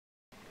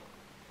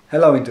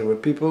Hello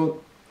internet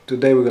people,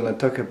 today we're gonna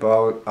talk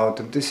about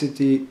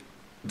authenticity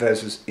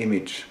versus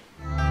image.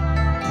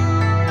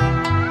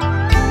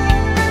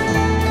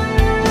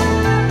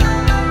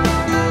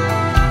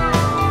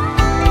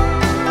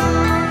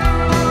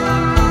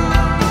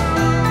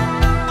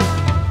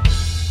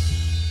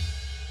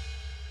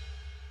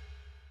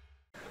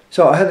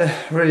 So I had a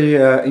really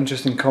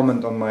interesting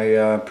comment on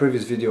my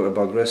previous video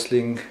about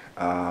wrestling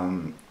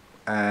and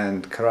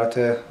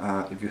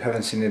karate. If you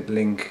haven't seen it,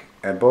 link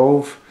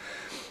above.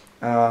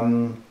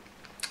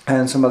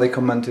 And somebody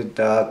commented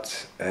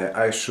that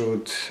I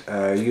should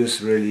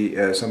use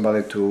really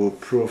somebody to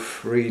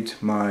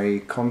proofread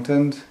my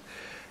content,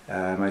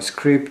 my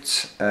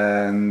scripts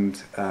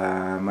and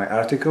my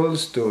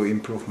articles to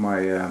improve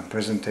my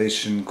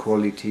presentation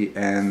quality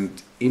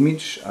and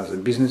image as a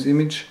business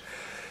image.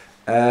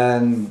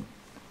 And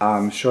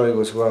I'm sure it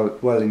was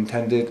well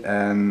intended,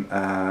 and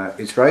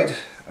it's right.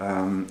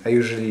 I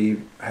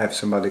usually have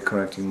somebody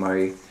correcting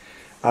my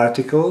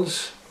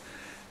articles,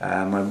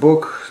 my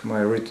book, my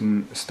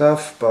written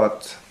stuff,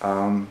 but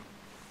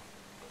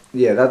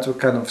yeah, that's what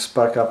kind of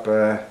spark up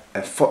a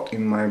thought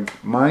in my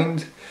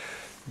mind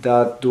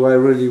that do I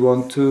really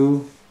want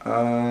to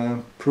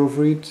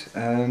proofread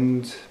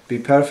and be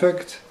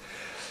perfect?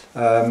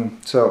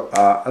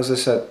 As I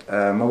said,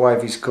 my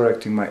wife is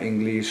correcting my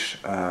English.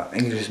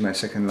 English is my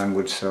second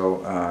language,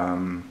 so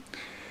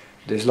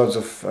there's lots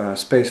of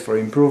space for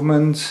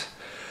improvements.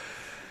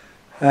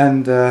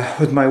 And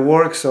with my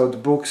work, so the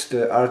books,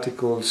 the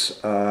articles,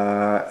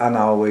 Anna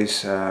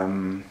always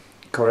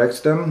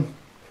corrects them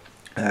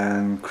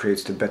and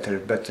creates the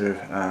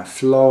better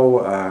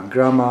flow,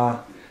 grammar,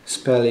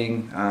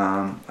 spelling,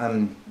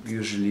 and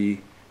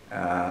usually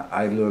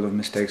I do a lot of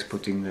mistakes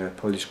putting the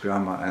Polish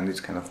grammar, and it's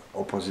kind of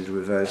opposite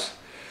reverse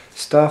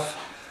stuff.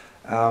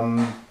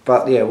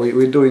 But yeah,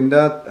 we're doing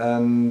that,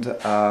 and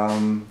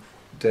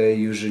they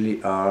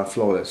usually are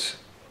flawless.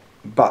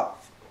 But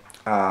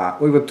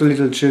we've got two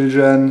little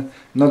children,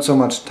 not so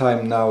much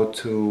time now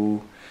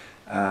to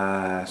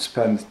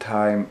spend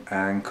time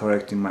and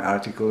correcting my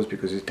articles,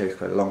 because it takes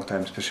quite a long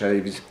time, especially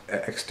if it's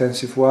an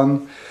extensive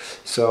one.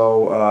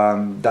 So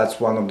that's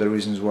one of the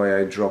reasons why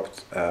I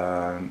dropped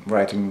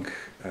writing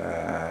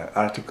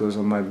articles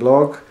on my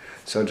blog,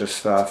 so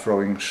just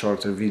throwing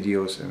shorter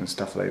videos and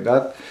stuff like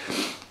that.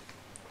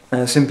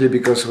 Simply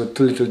because with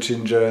two little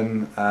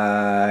children,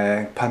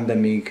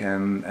 pandemic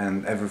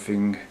and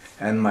everything,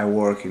 and my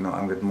work, you know,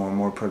 I've got more and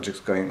more projects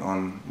going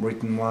on,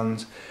 written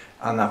ones,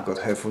 and I've got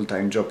her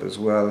full-time job as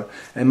well,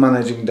 and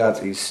managing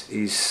that is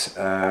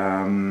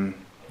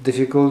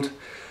difficult.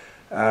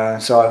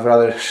 So I'd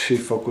rather she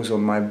focus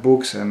on my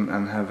books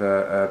and have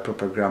a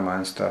proper grammar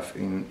and stuff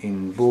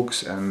in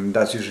books, and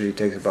that usually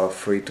takes about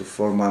 3 to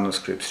 4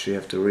 manuscripts she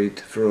have to read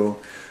through,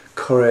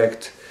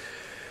 correct.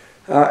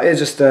 It's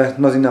just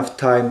not enough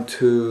time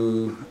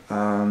to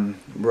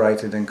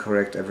write it and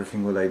correct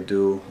everything what I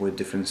do with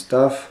different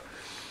stuff.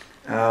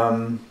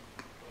 For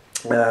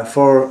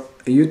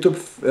YouTube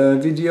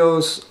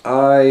videos,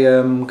 I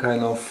am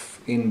kind of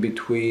in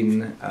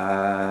between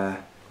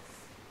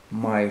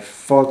my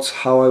thoughts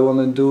how I want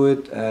to do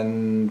it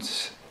and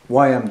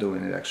why I'm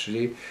doing it.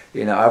 Actually,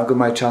 you know, I've got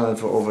my channel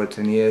for over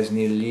 10 years,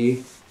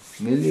 nearly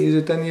is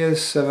it 10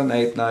 years, 7,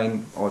 8,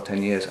 9 or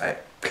 10 years, I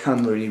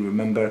can't really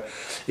remember.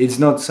 It's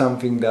not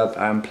something that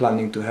I'm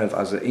planning to have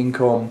as an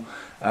income.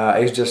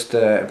 It's just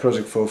a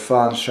project for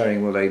fun,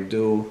 sharing what I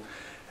do,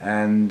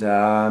 and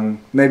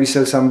maybe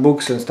sell some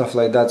books and stuff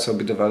like that, so a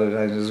bit of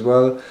advertising as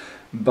well.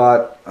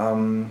 But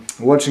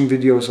watching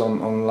videos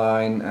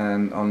online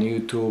and on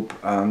YouTube,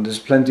 there's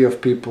plenty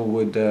of people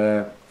with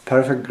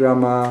perfect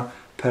grammar,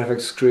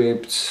 perfect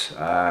scripts,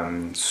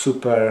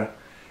 super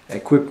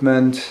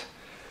equipment,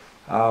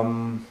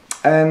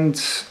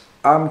 and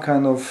I'm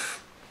kind of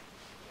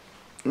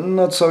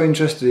not so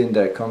interested in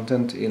their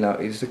content. You know,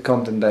 it's the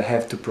content they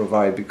have to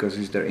provide because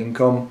it's their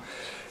income,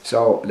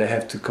 so they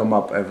have to come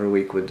up every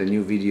week with the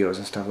new videos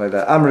and stuff like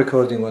that. I'm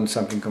recording when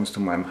something comes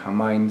to my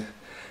mind.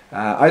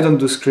 I don't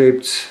do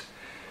scripts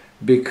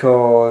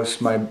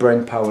because my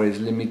brain power is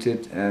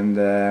limited, and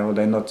what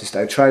I noticed,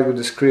 I tried with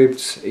the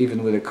scripts,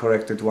 even with a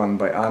corrected one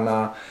by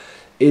Anna,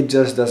 it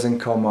just doesn't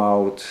come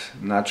out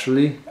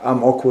naturally.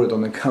 I'm awkward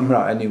on the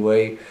camera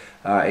anyway.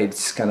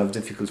 It's kind of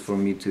difficult for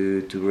me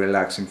to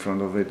relax in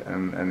front of it,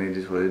 and it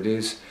is what it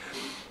is.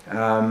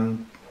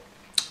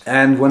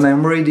 And when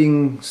I'm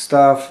reading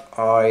stuff,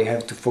 I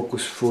have to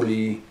focus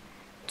fully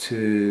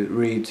to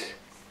read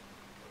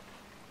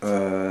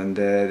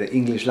the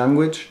English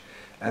language,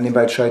 and if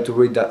I try to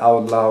read that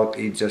out loud,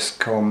 it just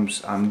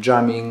comes, I'm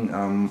jamming,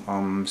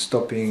 I'm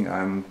stopping,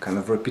 I'm kind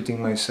of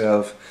repeating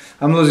myself,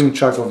 I'm losing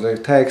track of the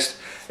text.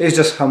 It's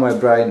just how my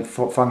brain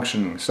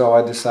functioning. So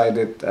I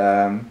decided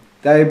that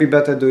it'd be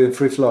better doing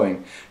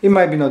free-flowing. It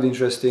might be not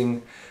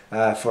interesting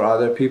for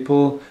other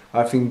people.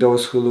 I think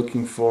those who are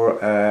looking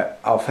for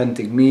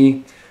authentic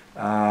me,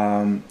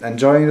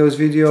 enjoying those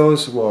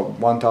videos, well,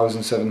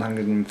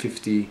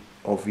 1,750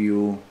 of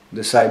you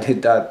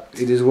decided that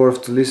it is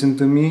worth to listen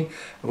to me,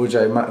 which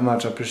I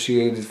much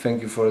appreciated.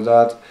 Thank you for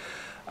that.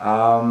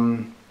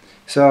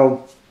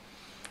 So,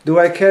 do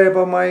I care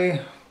about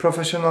my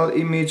professional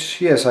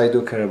image? Yes, I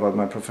do care about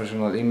my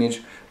professional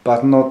image,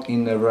 but not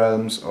in the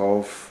realms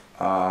of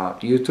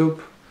YouTube.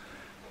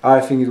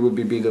 I think it would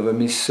be a bit of a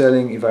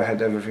mis-selling if I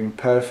had everything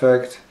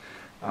perfect,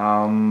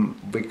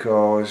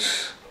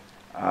 because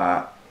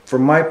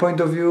from my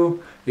point of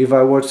view, if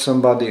I watch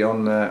somebody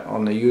on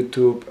the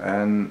YouTube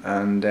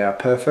and they are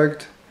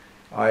perfect,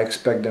 I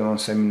expect them on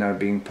seminar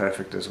being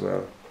perfect as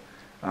well.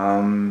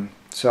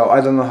 So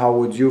I don't know how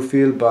would you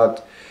feel,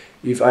 but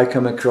if I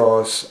come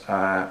across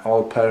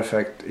all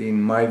perfect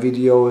in my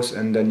videos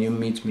and then you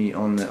meet me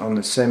on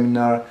the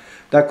seminar,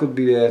 that could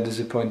be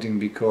disappointing,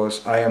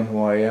 because I am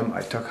who I am.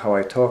 I talk how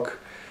I talk,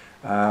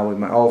 with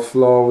my all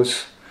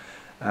flaws,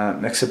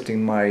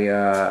 accepting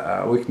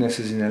my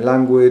weaknesses in the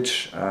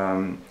language.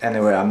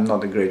 Anyway, I'm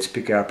not a great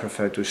speaker. I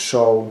prefer to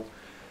show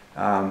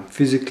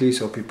physically,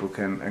 so people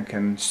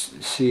can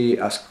see,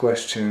 ask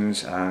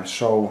questions,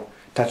 show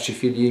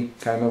touchy-feely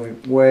kind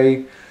of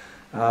way.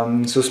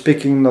 So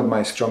speaking, not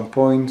my strong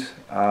point,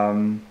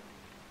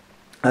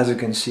 as you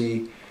can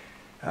see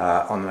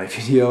on my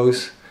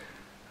videos.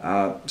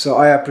 So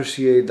I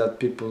appreciate that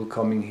people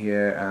coming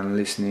here and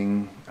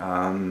listening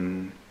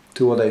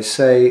to what I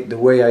say, the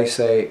way I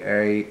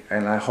say,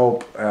 and I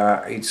hope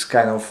it's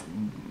kind of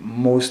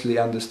mostly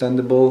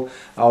understandable.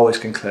 I always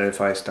can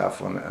clarify stuff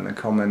in the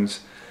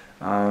comments,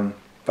 but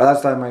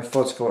that's like my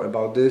thoughts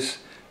about this.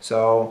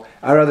 So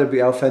I'd rather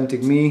be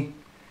authentic me.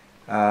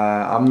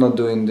 I'm not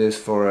doing this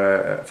for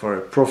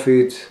a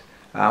profit.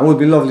 It would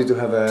be lovely to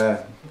have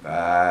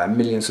a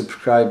million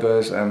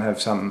subscribers and have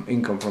some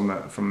income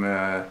from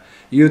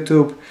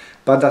YouTube,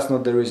 but that's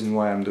not the reason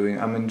why I'm doing.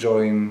 I'm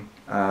enjoying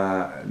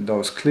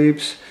those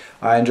clips.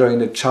 I'm enjoying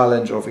the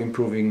challenge of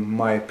improving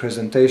my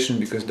presentation,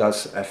 because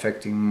that's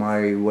affecting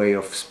my way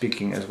of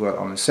speaking as well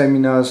on the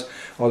seminars.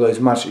 Although it's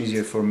much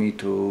easier for me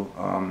to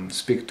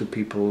speak to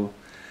people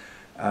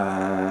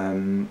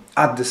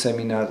at the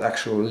seminar,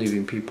 actual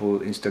living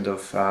people, instead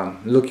of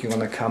looking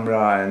on a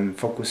camera and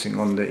focusing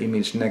on the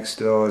image next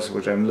to us,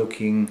 which I'm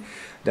looking.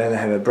 Then I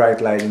have a bright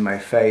light in my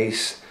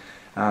face,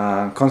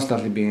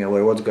 constantly being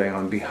aware what's going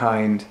on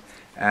behind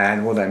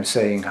and what I'm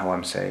saying, how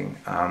I'm saying.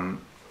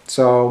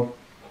 So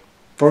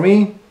for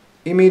me,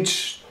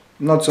 image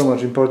not so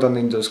much important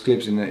in those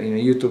clips in the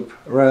YouTube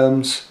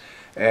realms.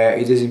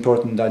 It is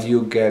important that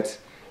you get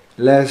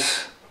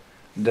less,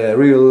 the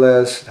real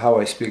less, how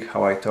I speak,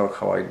 how I talk,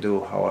 how I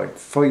do, how I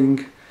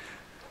think.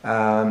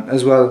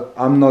 As well,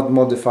 I'm not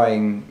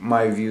modifying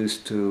my views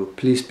to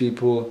please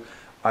people.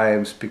 I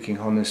am speaking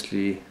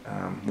honestly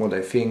what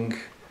I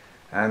think,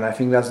 and I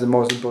think that's the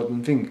most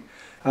important thing.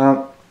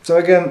 So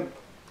again,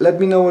 let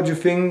me know what you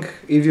think.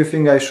 If you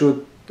think I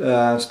should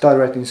start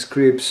writing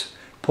scripts,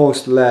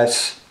 post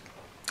less,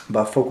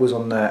 but focus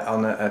on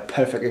a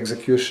perfect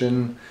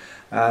execution,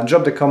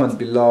 drop the comment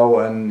below,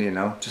 and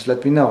just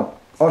let me know.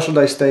 Or should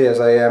I stay as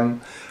I am,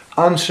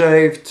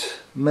 unshaved,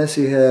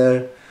 messy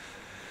hair,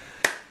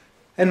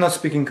 and not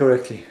speaking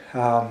correctly?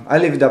 I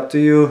leave it up to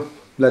you.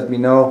 Let me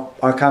know.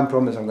 I can't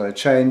promise I'm gonna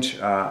change,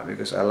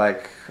 because I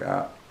like.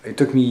 It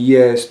took me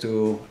years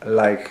to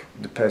like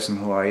the person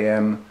who I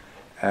am,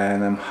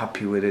 and I'm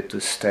happy with it to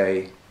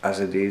stay as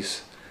it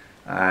is.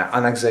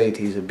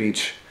 Anxiety is a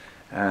bitch,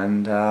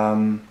 and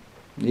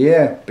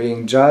yeah,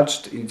 being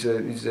judged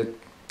is a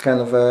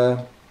kind of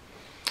a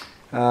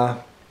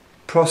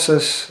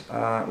process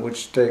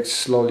which takes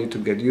slowly to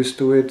get used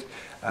to it.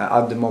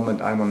 At the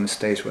moment I'm on the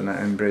stage when I'm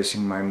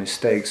embracing my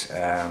mistakes,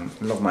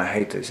 love my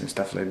haters and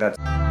stuff like that.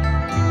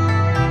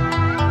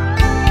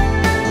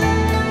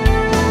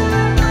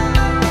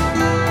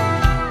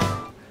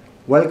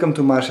 Welcome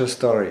to Marshall's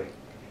story.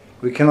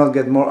 We cannot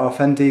get more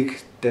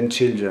authentic than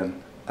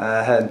children.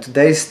 And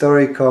today's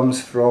story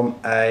comes from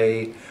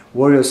a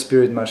warrior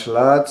spirit martial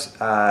arts,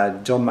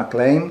 John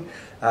McLean.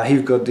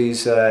 He's got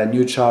this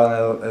new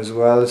channel as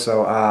well,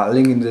 so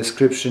link in the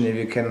description if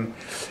you can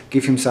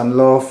give him some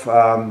love.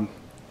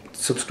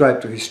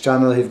 Subscribe to his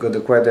channel. He's got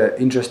quite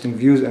interesting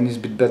views, and he's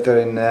a bit better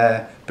in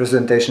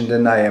presentation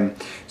than I am.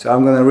 So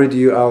I'm gonna read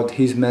you out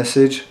his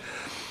message.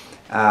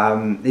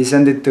 He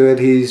sent it to it.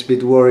 He's a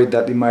bit worried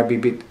that it might be a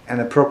bit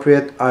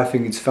inappropriate. I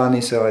think it's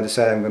funny, so I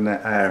decided I'm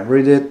gonna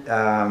read it.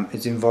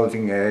 It's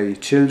involving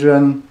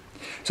children.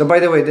 So by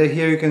the way,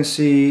 here you can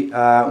see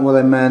what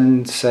I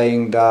meant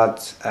saying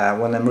that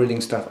when I'm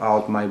reading stuff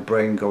out, my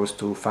brain goes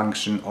to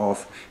function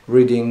of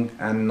reading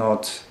and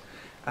not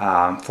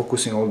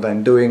focusing on what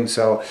I'm doing.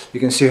 So you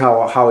can see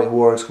how it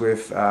works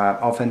with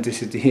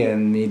authenticity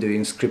and me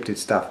doing scripted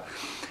stuff.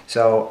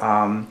 So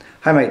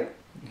hi mate,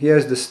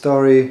 here's the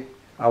story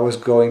I was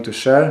going to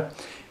share.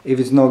 If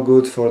it's not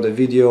good for the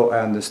video, I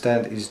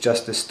understand. It's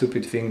just a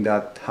stupid thing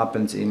that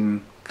happens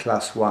in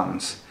class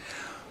once.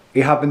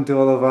 It happened to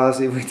all of us.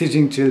 If we're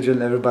teaching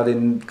children, everybody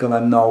gonna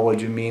know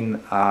what you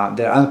mean.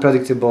 They're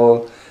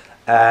unpredictable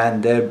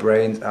and their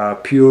brains are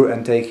pure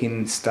and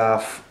taking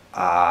stuff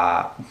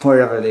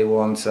wherever they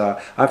want. So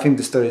I think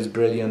the story is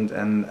brilliant,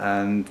 and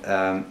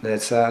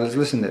let's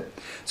listen to it.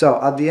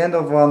 So at the end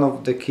of one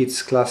of the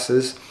kids'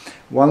 classes,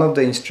 one of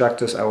the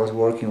instructors I was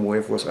working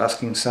with was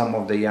asking some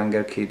of the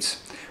younger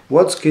kids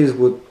what skills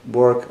would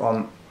work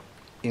on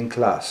in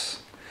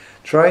class,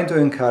 trying to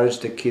encourage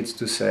the kids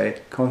to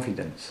say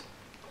confidence.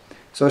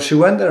 So she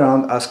went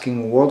around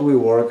asking what we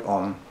work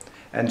on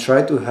and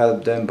tried to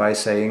help them by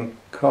saying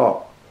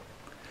co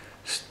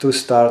to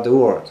start the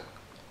word.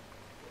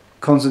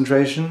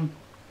 Concentration?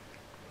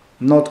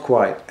 Not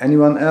quite.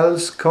 Anyone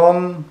else?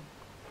 Con?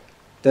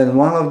 Then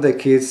one of the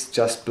kids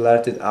just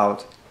blurted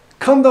out,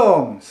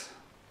 condoms!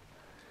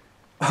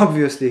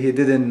 Obviously he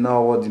didn't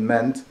know what it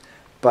meant,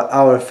 but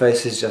our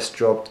faces just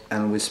dropped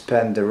and we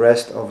spent the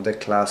rest of the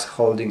class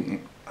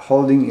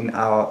holding in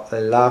our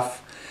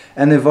laugh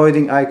and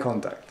avoiding eye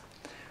contact.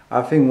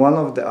 I think one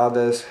of the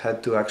others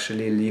had to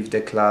actually leave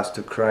the class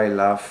to cry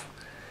laugh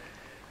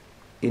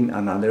in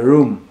another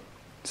room.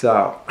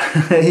 So,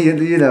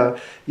 you know,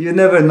 you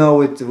never know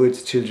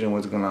with children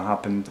what's gonna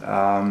happen.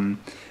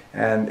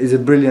 And it's a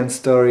brilliant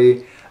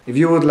story. If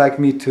you would like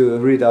me to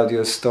read out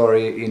your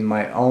story in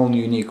my own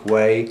unique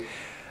way,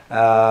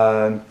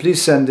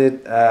 please send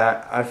it.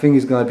 I think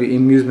it's gonna be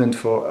amusement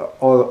for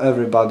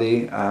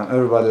everybody.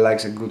 Everybody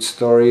likes a good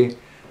story.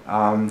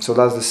 So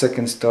that's the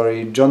second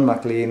story, John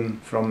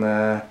McLean from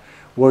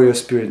Warrior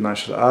Spirit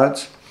Martial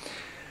Arts.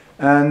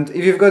 And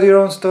if you've got your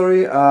own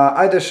story,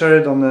 either share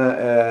it on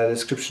the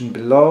description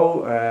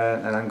below,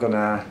 and I'm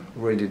gonna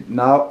read it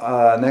now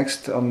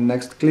next on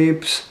next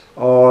clips,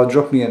 or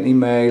drop me an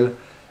email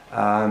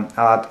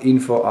at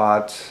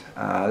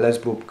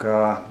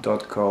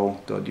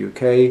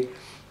info@letsbubka.co.uk,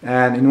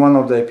 and in one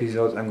of the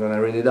episodes I'm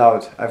gonna read it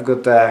out. I've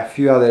got a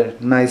few other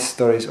nice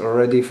stories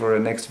already for the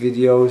next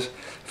videos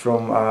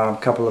from a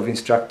couple of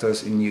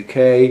instructors in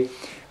UK.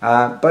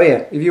 But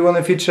yeah, if you want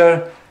a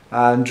feature,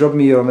 drop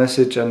me your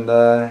message and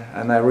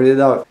I read it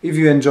out. If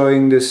you're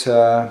enjoying this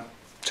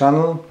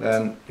channel,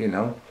 then you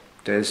know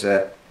there's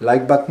a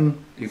like button.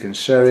 You can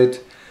share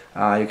it.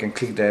 You can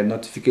click the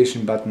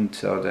notification button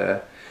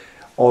so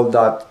all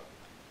that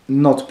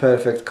not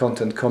perfect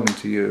content coming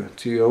to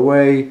your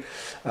way.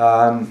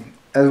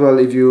 As well,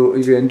 if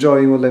you're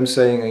enjoying what I'm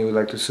saying and you would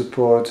like to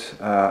support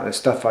the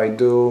stuff I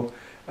do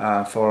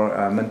for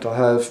mental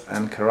health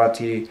and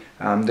karate,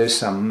 there's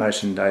some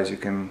merchandise. You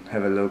can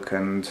have a look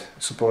and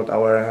support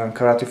our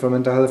Karate for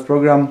Mental Health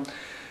program,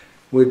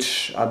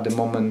 which at the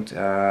moment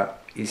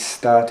is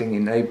starting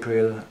in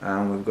April,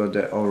 and we've got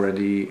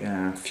already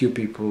a few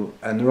people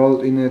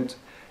enrolled in it,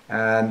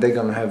 and they're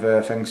gonna have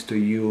thanks to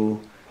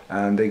you,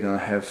 and they're gonna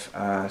have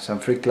some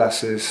free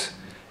classes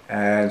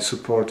and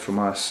support from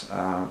us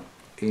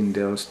in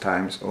those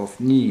times of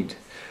need.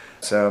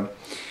 So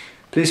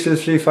please feel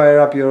free,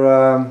 fire up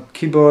your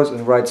keyboards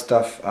and write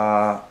stuff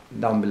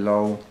down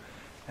below,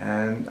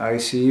 and I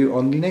see you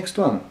on the next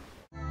one.